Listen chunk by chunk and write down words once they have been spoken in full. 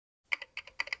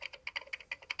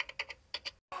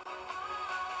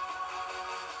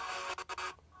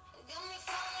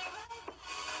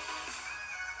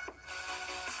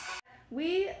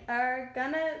we are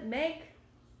gonna make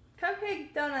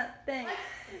cupcake donut thing.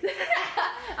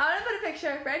 I'm gonna put a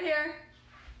picture right here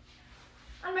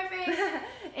on my face.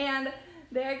 And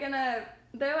they're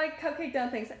like cupcake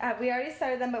donut things. We already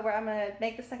started them, but I'm gonna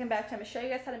make the second batch. I'm gonna show you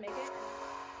guys how to make it.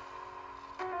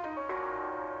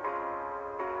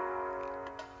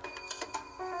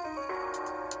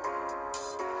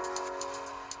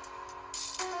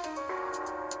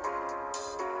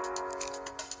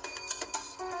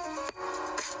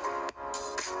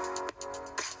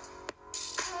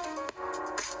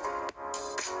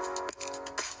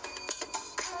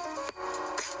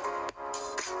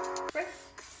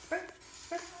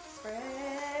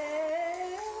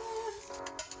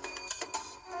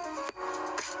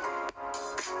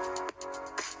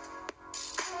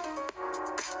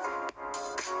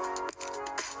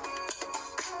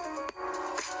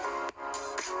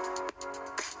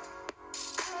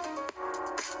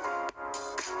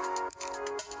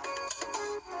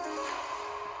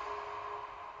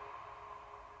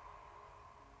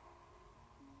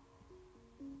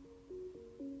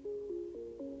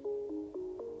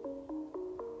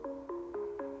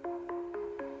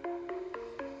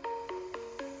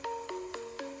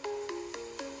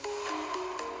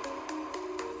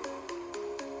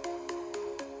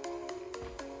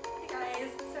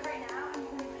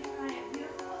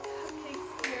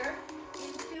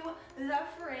 The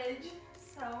fridge.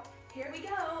 So here we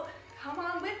go. Come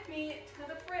on with me to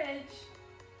the fridge.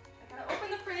 I gotta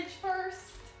open the fridge first.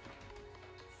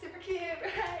 Super cute,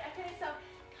 right? Okay, so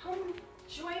come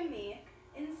join me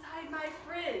inside my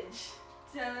fridge.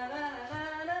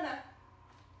 Da-da-da-da-da-da.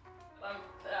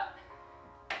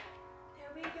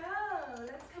 There we go.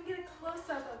 Let's come get a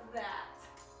close-up of that.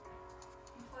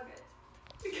 Unplug it.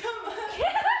 Come on.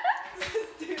 This is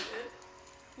stupid.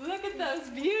 Look at those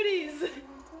beauties.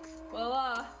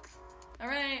 Voila. All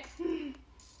right.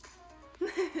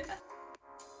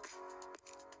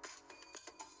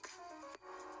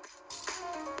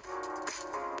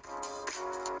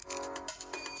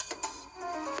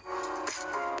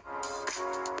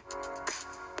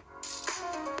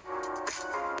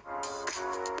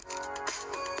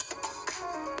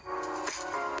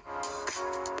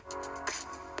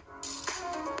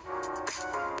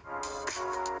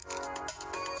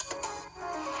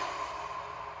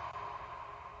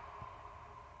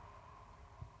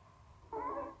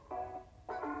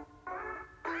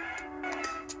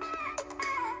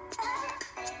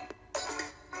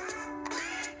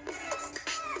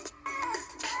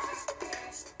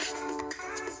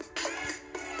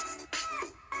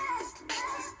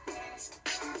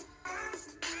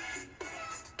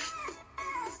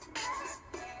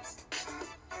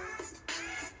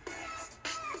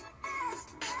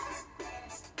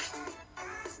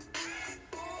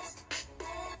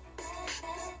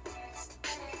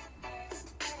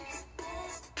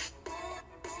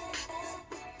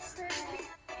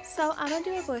 So I'm gonna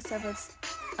do a voiceover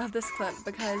of this clip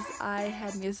because I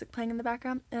had music playing in the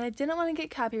background and I didn't want to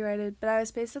get copyrighted, but I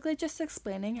was basically just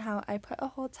explaining how I put a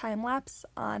whole time lapse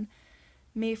on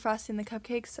me frosting the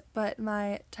cupcakes, but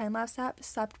my time lapse app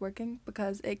stopped working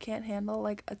because it can't handle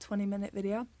like a 20-minute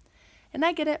video. And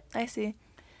I get it, I see.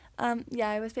 Yeah,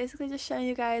 I was basically just showing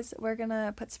you guys we're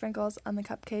gonna put sprinkles on the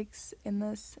cupcakes in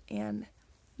this, and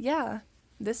yeah,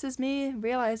 this is me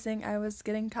realizing I was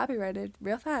getting copyrighted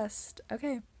real fast.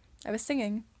 Okay. I was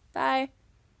singing. Bye.